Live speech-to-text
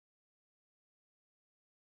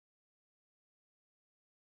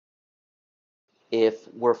if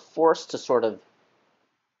we're forced to sort of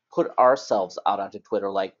put ourselves out onto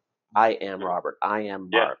Twitter, like I am Mhm. Robert, I am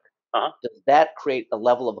Yeah. Mark, Uh-huh. does that create a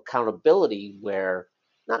level of accountability where,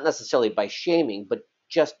 not necessarily by shaming, but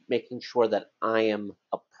just making sure that I am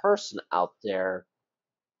a person out there,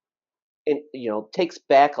 and takes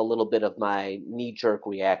back a little bit of my knee-jerk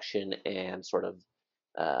reaction and sort of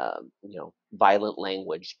violent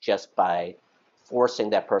language just by forcing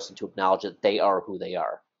that person to acknowledge that they are who they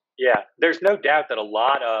are. Yeah, there's no doubt that a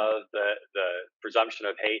lot of the presumption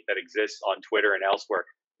of hate that exists on Twitter and elsewhere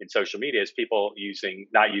in social media is people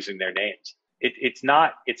not using their names. It's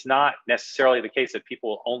not necessarily the case that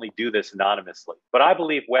people only do this anonymously. But I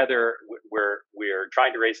believe whether we're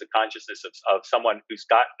trying to raise the consciousness of someone who's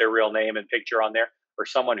got their real name and picture on there or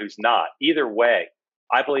someone who's not, either way,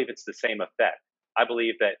 I believe it's the same effect. I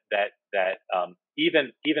believe that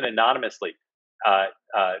even anonymously, uh,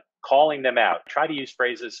 uh, calling them out. Try to use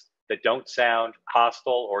phrases that don't sound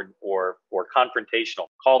hostile or confrontational.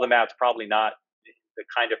 Call them out is probably not the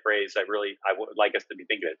kind of phrase I would like us to be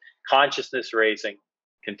thinking of. Consciousness raising,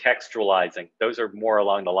 contextualizing. Those are more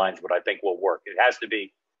along the lines of what I think will work. It has to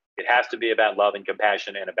be about love and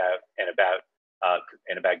compassion and about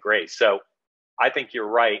grace. So I think you're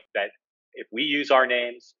right that if we use our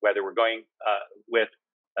names, whether we're going with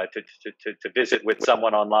to visit with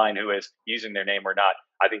someone online who is using their name or not,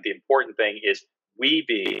 I think the important thing is we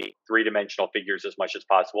be three-dimensional figures as much as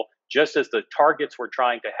possible, just as the targets we're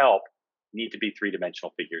trying to help need to be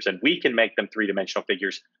three-dimensional figures. And we can make them three-dimensional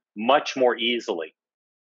figures much more easily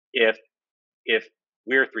if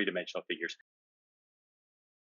we're three-dimensional figures.